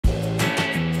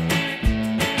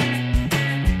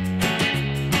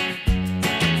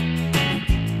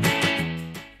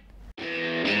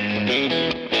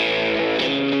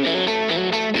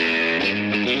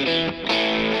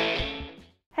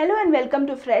welcome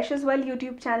to Freshers World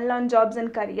YouTube channel on jobs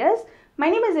and careers. My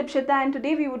name is Ipshita and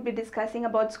today we would be discussing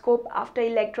about scope after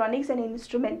electronics and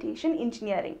instrumentation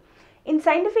engineering. In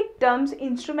scientific terms,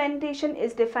 instrumentation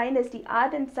is defined as the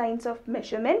art and science of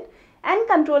measurement and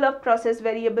control of process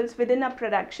variables within a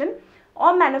production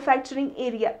or manufacturing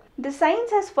area. The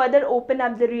science has further opened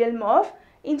up the realm of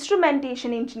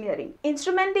instrumentation engineering.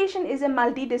 Instrumentation is a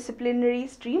multidisciplinary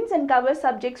stream and covers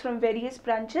subjects from various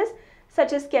branches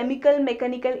such as chemical,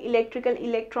 mechanical, electrical,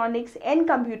 electronics and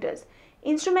computers.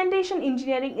 Instrumentation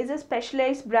engineering is a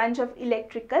specialized branch of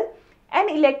electrical and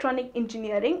electronic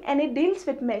engineering, and it deals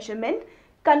with measurement,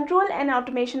 control and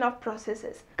automation of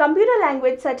processes. Computer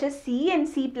language such as C and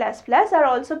C++ are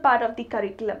also part of the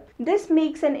curriculum. This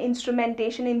makes an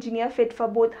instrumentation engineer fit for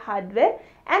both hardware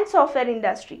and software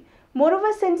industry.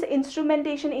 Moreover, since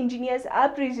instrumentation engineers are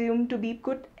presumed to be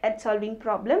good at solving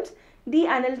problems, the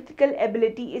analytical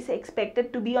ability is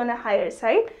expected to be on a higher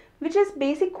side, which is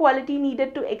basic quality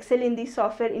needed to excel in the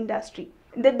software industry.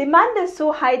 The demand is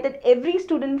so high that every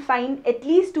student finds at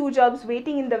least 2 jobs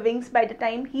waiting in the wings by the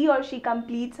time he or she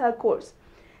completes her course.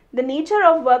 The nature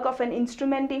of work of an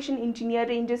instrumentation engineer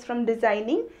ranges from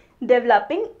designing,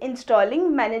 developing,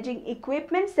 installing, managing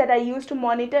equipments that are used to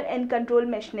monitor and control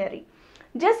machinery.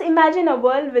 Just imagine a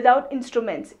world without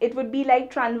instruments. It would be like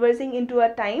traversing into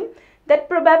a time that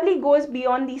probably goes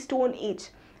beyond the Stone Age.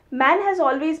 Man has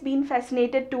always been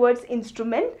fascinated towards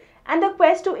instrument and the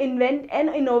quest to invent and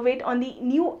innovate on the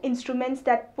new instruments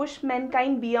that push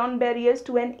mankind beyond barriers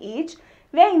to an age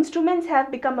where instruments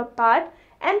have become a part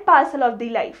and parcel of the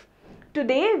life.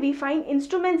 Today, we find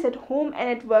instruments at home and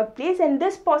at workplace, and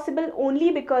this possible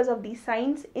only because of the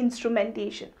science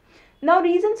instrumentation. Now,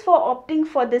 reasons for opting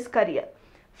for this career.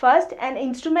 First, an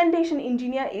instrumentation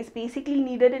engineer is basically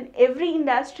needed in every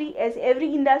industry, as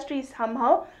every industry is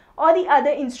somehow or the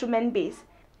other instrument based.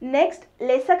 Next,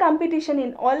 lesser competition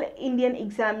in all Indian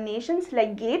examinations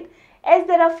like GATE, as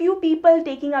there are few people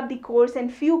taking up the course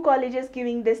and few colleges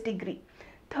giving this degree.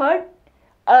 Third,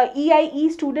 a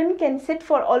EIE student can sit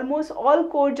for almost all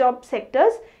core job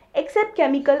sectors except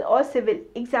chemical or civil,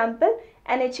 example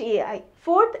NHAI.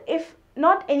 Fourth, if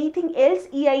not anything else,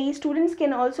 EIE students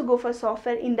can also go for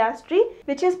software industry,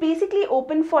 which is basically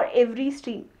open for every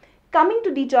stream. Coming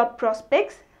to the job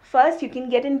prospects, first you can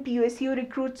get in PSU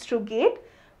recruits through GATE.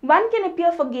 One can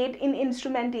appear for GATE in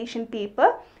instrumentation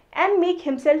paper and make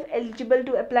himself eligible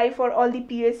to apply for all the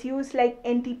PSUs like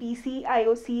NTPC,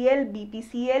 IOCL,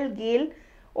 BPCL, GALE,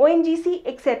 ONGC,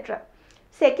 etc.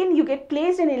 Second, you get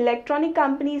placed in electronic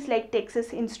companies like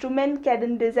Texas Instrument,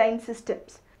 Cadence Design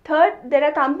Systems. Third, there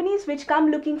are companies which come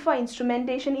looking for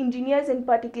instrumentation engineers in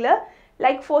particular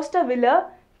like Foster Wheeler,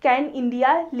 Cairn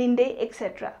India, Linde,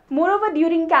 etc. Moreover,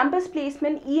 during campus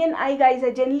placement, E&I guys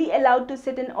are generally allowed to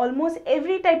sit in almost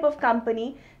every type of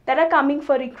company that are coming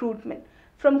for recruitment.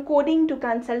 From coding to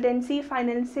consultancy,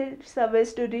 financial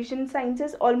service to decision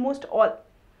sciences, almost all.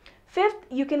 Fifth,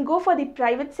 you can go for the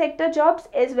private sector jobs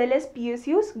as well as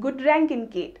PSUs, good rank in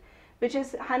GATE, which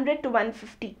is 100 to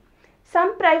 150.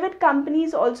 Some private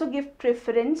companies also give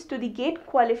preference to the GATE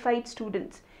qualified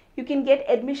students. You can get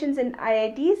admissions in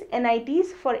IITs,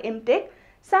 NITs for MTech.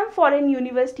 Some foreign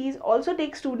universities also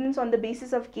take students on the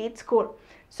basis of GATE score.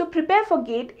 So prepare for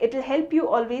GATE, it will help you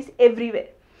always everywhere.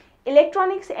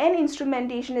 Electronics and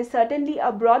instrumentation is certainly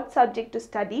a broad subject to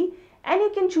study, and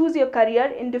you can choose your career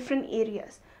in different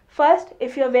areas. First,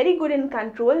 if you are very good in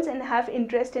controls and have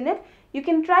interest in it, you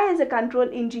can try as a control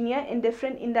engineer in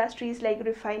different industries like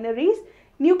refineries,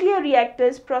 nuclear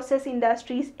reactors, process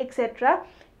industries, etc.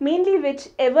 mainly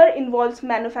whichever involves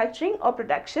manufacturing or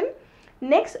production.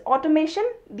 Next, automation,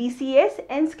 DCS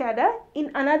and SCADA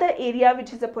in another area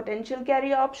which is a potential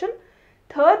career option.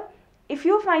 Third, if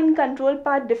you find control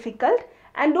part difficult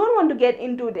and don't want to get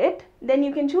into it, then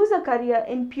you can choose a career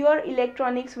in pure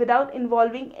electronics without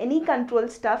involving any control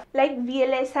stuff like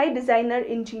VLSI designer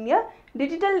engineer,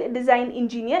 digital design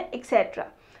engineer, etc.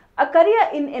 A career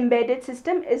in embedded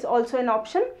system is also an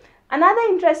option. Another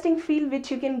interesting field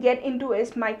which you can get into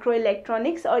is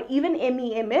microelectronics or even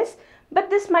MEMS, but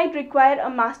this might require a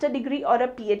master degree or a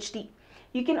PhD.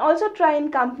 You can also try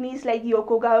in companies like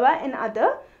Yokogawa and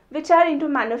other, which are into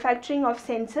manufacturing of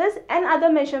sensors and other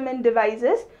measurement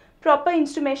devices, proper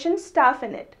instrumentation staff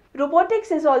in it. Robotics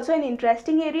is also an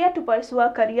interesting area to pursue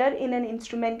a career in an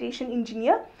instrumentation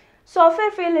engineer.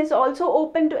 Software field is also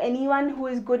open to anyone who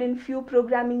is good in few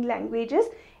programming languages,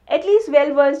 at least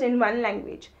well versed in one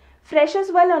language. Freshers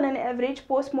will on an average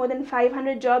post more than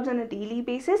 500 jobs on a daily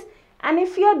basis, and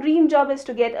if your dream job is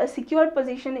to get a secured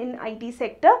position in IT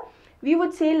sector, we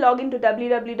would say log into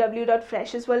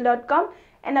www.freshersworld.com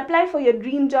and apply for your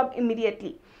dream job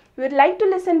immediately. We would like to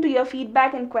listen to your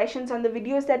feedback and questions on the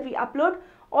videos that we upload.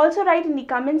 Also write in the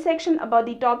comment section about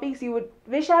the topics you would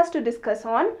wish us to discuss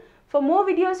on. For more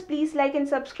videos, please like and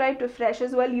subscribe to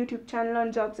Freshers World YouTube channel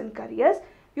on jobs and careers.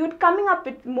 We would coming up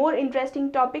with more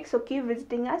interesting topics, so keep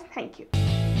visiting us. Thank you.